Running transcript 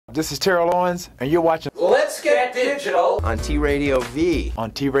This is Terrell Owens, and you're watching Let's Get Digital on T-Radio V.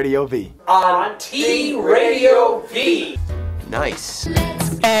 on T-Radio V. on T-Radio V. Nice.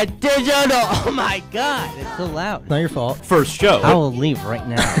 Get digital! Oh my god, it's so loud. Not your fault. First show. I will leave right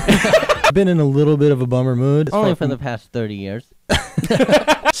now. I've been in a little bit of a bummer mood. Only for the past 30 years.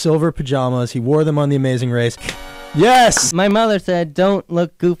 Silver pajamas. He wore them on The Amazing Race. Yes! My mother said, don't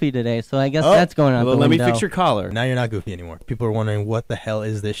look goofy today, so I guess that's going out Well, the let me window. fix your collar. Now you're not goofy anymore. People are wondering, what the hell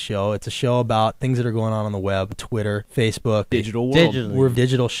is this show? It's a show about things that are going on the web, Twitter, Facebook. Digital world. Digitally. We're a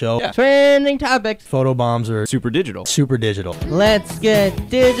digital show. Yeah. Trending topics. Photo bombs are Super digital. super digital. Let's get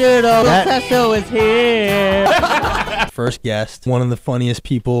digital. Will Sasso is here. First guest, one of the funniest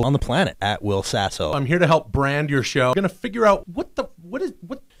people on the planet, at Will Sasso. I'm here to help brand your show. I'm gonna figure out what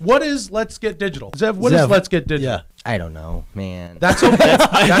is Let's Get Digital. Zev, what is Let's Get Digital? Yeah. I don't know, man. That's okay.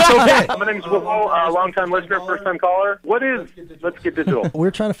 That's okay. My name's Will, long-time listener, first-time caller. What is Let's Get Digital? We're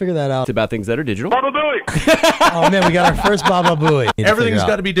trying to figure that out. It's about things that are digital. Baba Booey! Oh man, we got our first Baba Booey. Everything's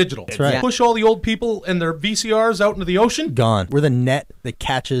got to be digital. That's right. Push all the old people and their VCRs out into the ocean. Gone. We're the net that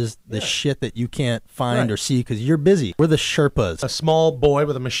catches the shit that you can't find or see because you're busy. We're the Sherpas. A small boy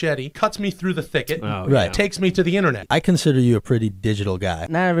with a machete cuts me through the thicket. Oh, Right. yeah. Takes me to the internet. I consider you a pretty digital guy.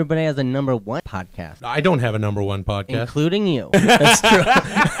 Not everybody has a #1 podcast, I don't have a #1 podcast. including you. That's true.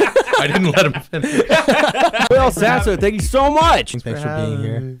 I didn't let him finish. Will Sasso, thank you so much. Thanks for being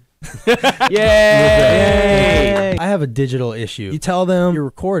here. Yay! I have a digital issue. You tell them you're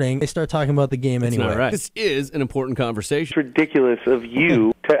recording, they start talking about the game That's anyway. not right. This is an important conversation. It's ridiculous of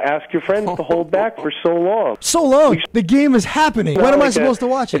you to ask your friends to hold back for so long. So long. The game is happening. When am I supposed to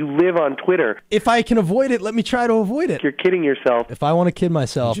watch it? You live on Twitter. If I can avoid it, let me try to avoid it. You're kidding yourself. If I want to kid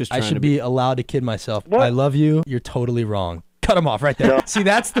myself, You're just I trying should to be allowed to kid myself. What? I love you. You're totally wrong. Cut him off right there. No. See,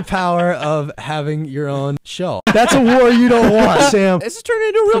 that's the power of having your own show. That's a war you don't want, Sam. This is turning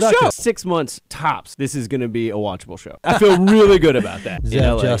into a real Productive. show. 6 months tops. This is going to be a watchable show. I feel really good about that. In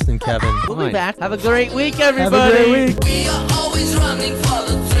Zev, LA. Justin, Kevin. We'll be back. Have a great week, Have everybody. a great week. We are always running for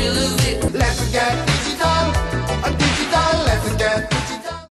the thrill of it.